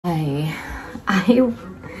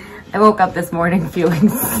I woke up this morning feeling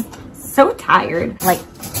so tired, like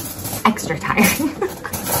extra tired.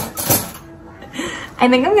 I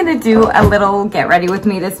think I'm gonna do a little get ready with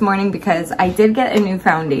me this morning because I did get a new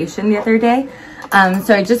foundation the other day.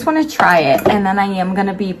 So I just want to try it, and then I am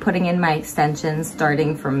gonna be putting in my extensions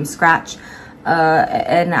starting from scratch.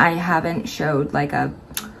 And I haven't showed like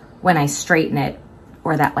when I straighten it,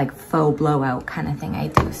 or that like faux blowout kind of thing I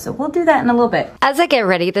do. So we'll do that in a little bit. As I get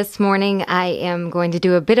ready this morning, I am going to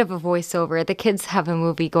do a bit of a voiceover. The kids have a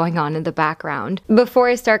movie going on in the background. Before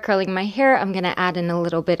I start curling my hair, I'm gonna add in a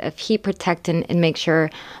little bit of heat protectant and make sure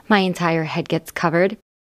my entire head gets covered.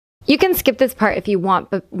 You can skip this part if you want,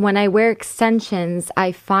 but when I wear extensions,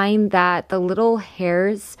 I find that the little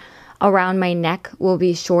hairs around my neck will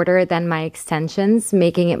be shorter than my extensions,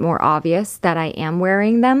 making it more obvious that I am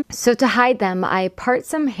wearing them. So to hide them, I part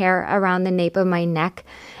some hair around the nape of my neck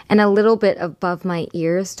and a little bit above my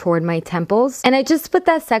ears toward my temples. And I just split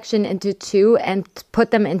that section into two and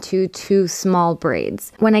put them into two small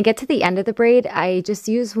braids. When I get to the end of the braid, I just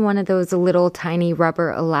use one of those little tiny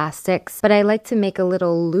rubber elastics, but I like to make a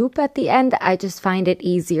little loop at the end. I just find it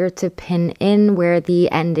easier to pin in where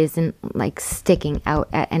the end isn't like sticking out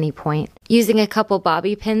at any point. Using a couple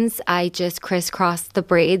bobby pins, I just crisscross the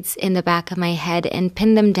braids in the back of my head and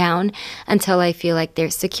pin them down until I feel like they're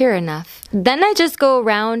secure enough. Then I just go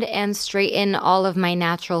around and straighten all of my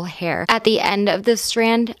natural hair. At the end of the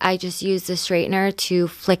strand, I just use the straightener to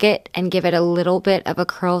flick it and give it a little bit of a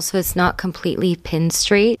curl so it's not completely pinned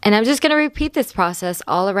straight. And I'm just gonna repeat this process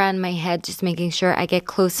all around my head, just making sure I get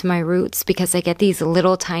close to my roots because I get these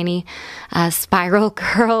little tiny spiral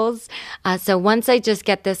curls. So once I just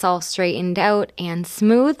get this all straightened out and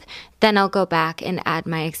smooth, then I'll go back and add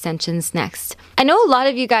my extensions next. I know a lot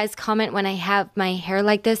of you guys comment when I have my hair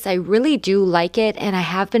like this. I really do like it, and I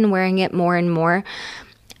have been wearing it more and more.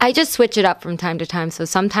 I just switch it up from time to time. So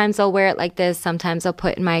sometimes I'll wear it like this, sometimes I'll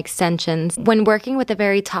put in my extensions. When working with the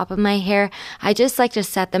very top of my hair, I just like to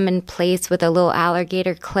set them in place with a little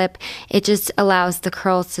alligator clip. It just allows the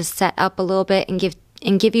curls to set up a little bit and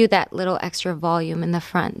give you that little extra volume in the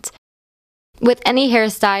front. With any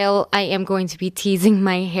hairstyle, I am going to be teasing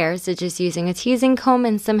my hair, so just using a teasing comb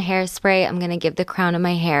and some hairspray, I'm going to give the crown of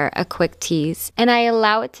my hair a quick tease. And I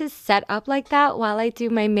allow it to set up like that while I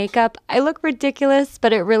do my makeup. I look ridiculous,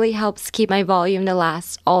 but it really helps keep my volume to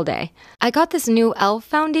last all day. I got this new e.l.f.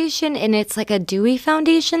 foundation, and it's like a dewy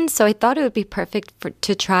foundation, so I thought it would be perfect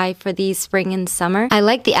to try for the spring and summer. I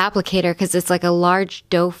like the applicator because it's like a large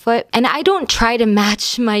doe foot, and I don't try to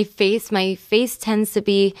match my face. My face tends to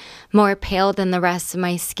be more pale than the rest of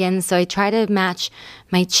my skin, so I try to match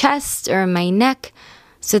my chest or my neck.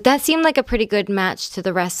 So that seemed like a pretty good match to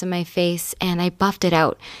the rest of my face, and I buffed it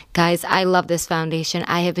out. Guys, I love this foundation.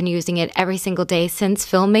 I have been using it every single day since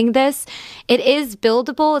filming this. It is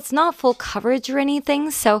buildable. It's not full coverage or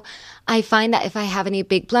anything, so I find that if I have any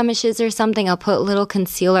big blemishes or something, I'll put a little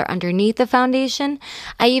concealer underneath the foundation.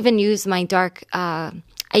 I even use my dark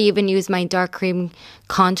cream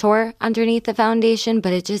contour underneath the foundation,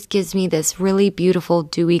 but it just gives me this really beautiful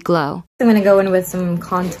dewy glow. I'm going to go in with some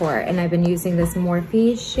contour, and I've been using this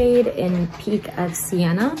Morphe shade in Peak of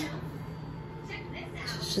Sienna.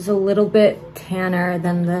 It's just a little bit tanner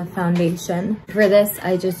than the foundation. For this,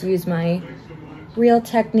 I just use my Real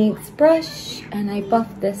Techniques brush, and I buff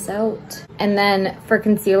this out. And then for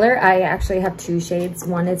concealer, I actually have two shades.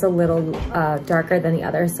 One is a little darker than the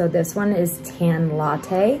other. So this one is Tan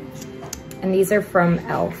Latte, and these are from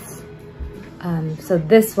e.l.f. So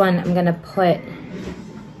this one I'm gonna put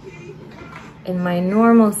in my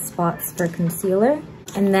normal spots for concealer.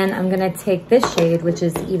 And then I'm gonna take this shade, which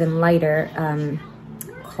is even lighter,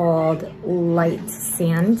 called Light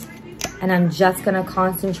Sand. And I'm just gonna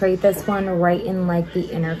concentrate this one right in like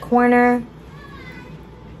the inner corner,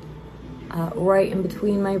 right in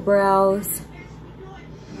between my brows,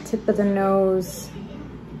 tip of the nose,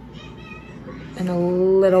 and a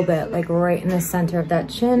little bit like right in the center of that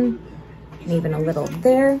chin, and even a little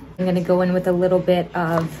there. I'm gonna go in with a little bit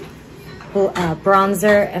of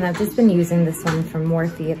bronzer, and I've just been using this one from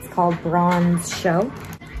Morphe. It's called Bronze Show.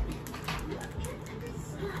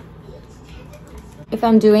 If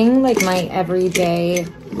I'm doing like my everyday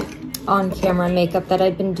on-camera makeup that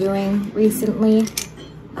I've been doing recently,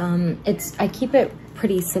 I keep it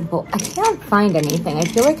pretty simple. I can't find anything. I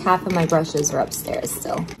feel like half of my brushes are upstairs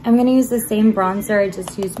still. I'm gonna use the same bronzer I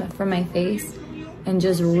just used for my face and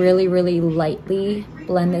just really, really lightly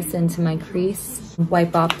blend this into my crease.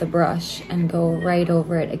 Wipe off the brush and go right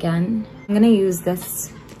over it again. I'm gonna use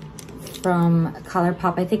this from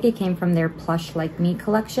ColourPop. I think it came from their Plush Like Me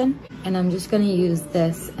collection. And I'm just gonna use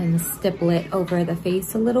this and stipple it over the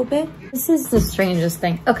face a little bit. This is the strangest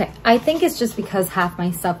thing. Okay, I think it's just because half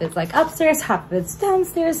my stuff is like upstairs, half of it's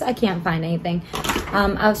downstairs. I can't find anything.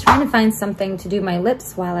 I was trying to find something to do my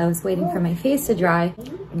lips while I was waiting for my face to dry,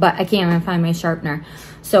 but I can't even find my sharpener.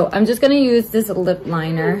 So I'm just gonna use this lip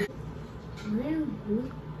liner.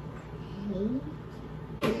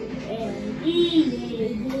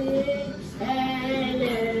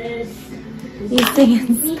 You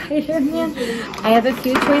singing Spider-Man? I have a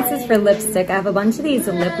few choices for lipstick. I have a bunch of these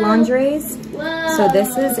lip lingeries. So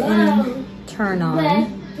this is in Turn On. I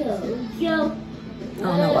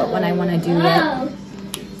don't know what one I want to do yet.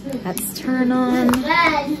 That's Turn On.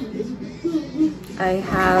 I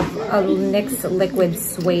have a NYX Liquid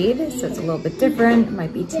Suede, so it's a little bit different. It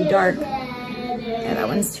might be too dark. Yeah, that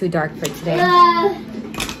one's too dark for today. I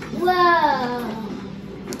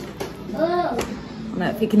don't know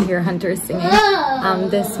if you can hear Hunter singing.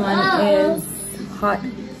 This one is Hot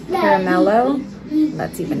Caramello.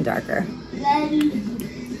 That's even darker.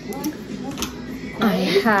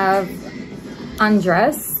 I have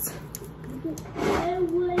Undressed.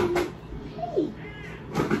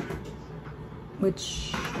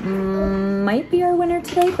 Which might be our winner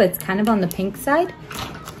today, but it's kind of on the pink side.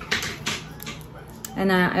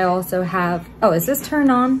 And I also have, oh, is this Turn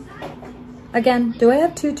On? Again, do I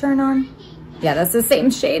have two Turn On? Yeah, that's the same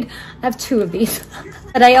shade. I have two of these.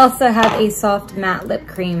 But I also have a soft matte lip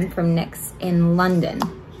cream from NYX in London.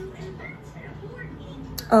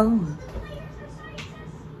 Oh.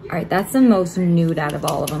 All right, that's the most nude out of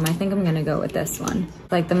all of them. I think I'm gonna go with this one.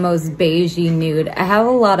 Like the most beigey nude. I have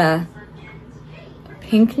a lot of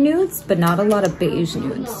pink nudes, but not a lot of beige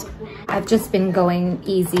nudes. I've just been going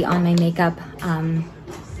easy on my makeup.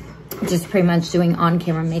 Just pretty much doing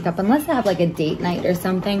on-camera makeup, unless I have like a date night or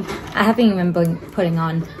something. I haven't even been putting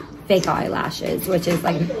on fake eyelashes, which is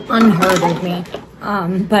like unheard of me.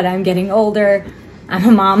 But I'm getting older. I'm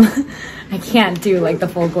a mom. I can't do like the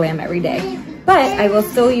full glam every day. But I will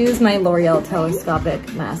still use my L'Oreal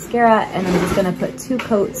Telescopic mascara, and I'm just gonna put two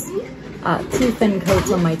thin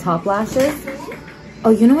coats on my top lashes. Oh,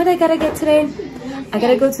 you know what I gotta get today? I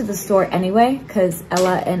gotta go to the store anyway, because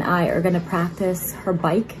Ella and I are gonna practice her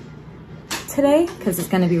bike today, because it's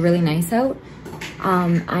gonna be really nice out.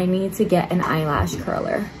 I need to get an eyelash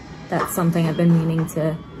curler. That's something I've been meaning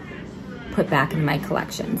to put back in my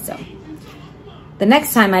collection. So the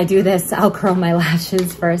next time I do this, I'll curl my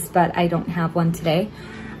lashes first, but I don't have one today.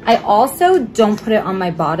 I also don't put it on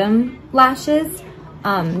my bottom lashes,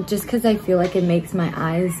 just because I feel like it makes my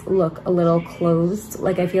eyes look a little closed.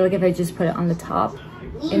 Like I feel like if I just put it on the top,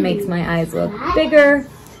 it makes my eyes look bigger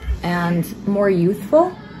and more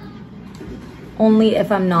youthful. Only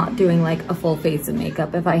if I'm not doing like a full face of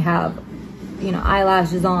makeup. If I have, you know,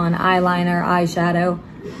 eyelashes on, eyeliner, eyeshadow,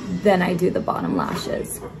 then I do the bottom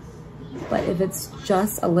lashes. But if it's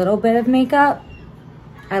just a little bit of makeup,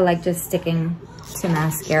 I like just sticking to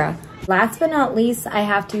mascara. Last but not least, I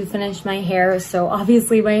have to finish my hair. So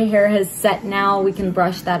obviously my hair has set now. We can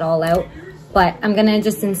brush that all out. But I'm gonna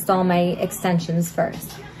just install my extensions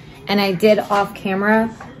first. And I did off camera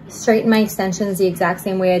straighten my extensions the exact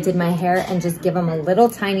same way I did my hair and just give them a little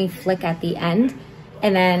tiny flick at the end.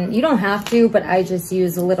 And then you don't have to, but I just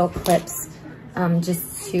use little clips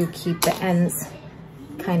just to keep the ends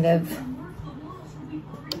kind of...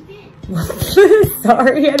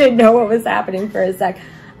 Sorry, I didn't know what was happening for a sec.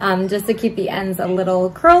 Just to keep the ends a little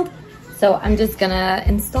curled. So I'm just gonna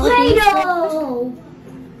install Play-Doh!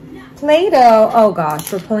 Play-Doh! Oh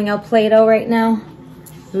gosh, we're pulling out Play-Doh right now.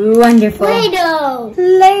 Wonderful. Play-Doh!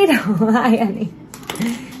 Play-Doh! Hi, honey.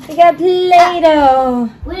 We got Play-Doh!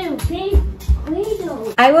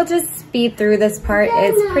 Play-Doh! I will just speed through this part.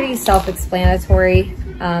 It's pretty self-explanatory.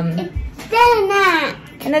 Donut!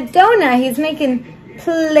 And a donut! He's making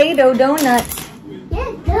Play-Doh donuts.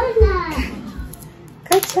 Yeah, donut!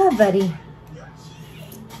 Good job, buddy.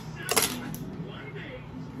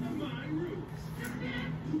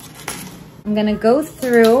 I'm gonna go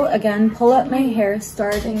through, again, pull up my hair,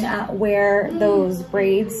 starting at where those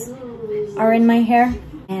braids are in my hair.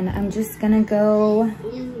 And I'm just gonna go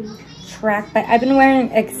track by. I've been wearing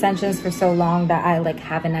extensions for so long that I like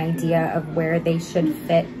have an idea of where they should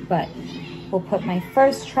fit, but we'll put my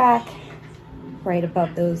first track right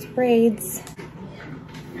above those braids.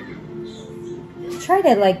 Try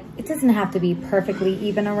to like, it doesn't have to be perfectly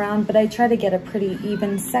even around, but I try to get a pretty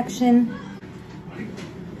even section.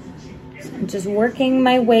 I'm just working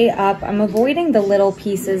my way up. I'm avoiding the little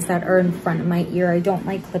pieces that are in front of my ear. I don't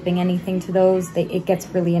like clipping anything to those. It gets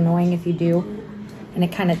really annoying if you do, and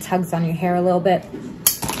it kind of tugs on your hair a little bit.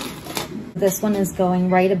 This one is going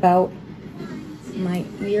right about my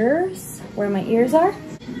ears, where my ears are.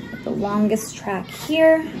 The longest track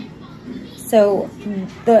here. So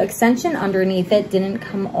the extension underneath it didn't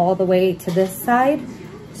come all the way to this side.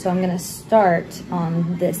 So I'm gonna start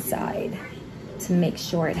on this side to make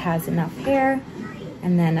sure it has enough hair.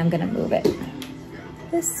 And then I'm gonna move it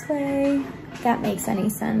this way. If that makes any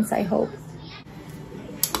sense, I hope.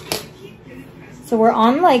 So we're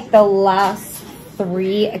on like the last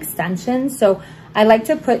 3 extensions. So I like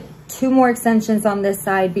to put 2 more extensions on this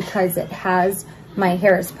side because it has, my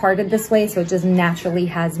hair is parted this way, so it just naturally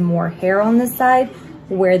has more hair on this side,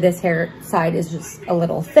 where this hair side is just a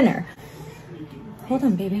little thinner. Hold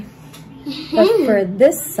on, baby. But for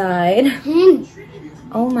this side,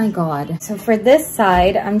 oh my God. So for this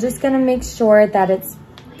side, I'm just gonna make sure that it's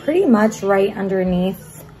pretty much right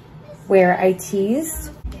underneath where I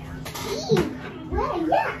teased.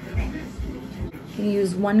 You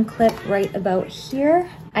use 1 clip right about here.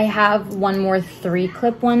 I have 1 more 3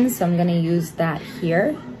 clip one, so I'm gonna use that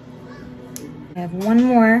here. I have 1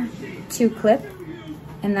 more 2 clip,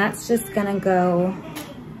 and that's just gonna go,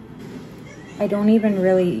 I don't even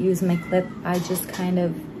really use my clip. I just kind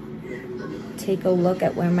of take a look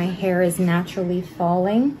at where my hair is naturally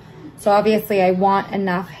falling. So obviously I want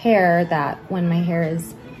enough hair that when my hair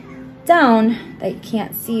is down, that you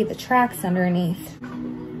can't see the tracks underneath.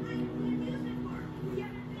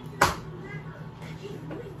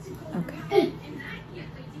 Okay.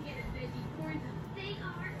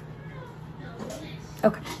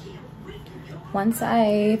 Okay. Once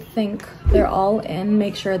I think they're all in,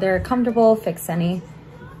 make sure they're comfortable, fix any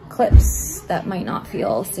clips that might not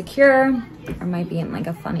feel secure or might be in like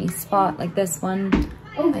a funny spot like this one.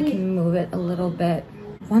 I can move it a little bit.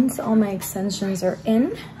 Once all my extensions are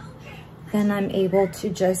in, then I'm able to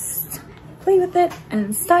just play with it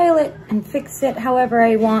and style it and fix it however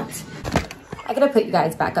I want. I gotta put you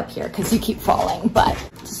guys back up here because you keep falling, but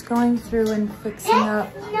just going through and fixing up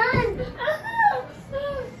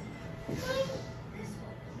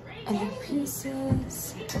any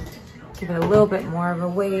pieces. Give it a little bit more of a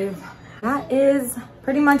wave. That is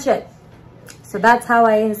pretty much it. So that's how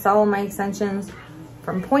I install my extensions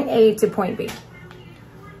from point A to point B.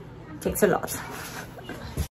 Takes a lot.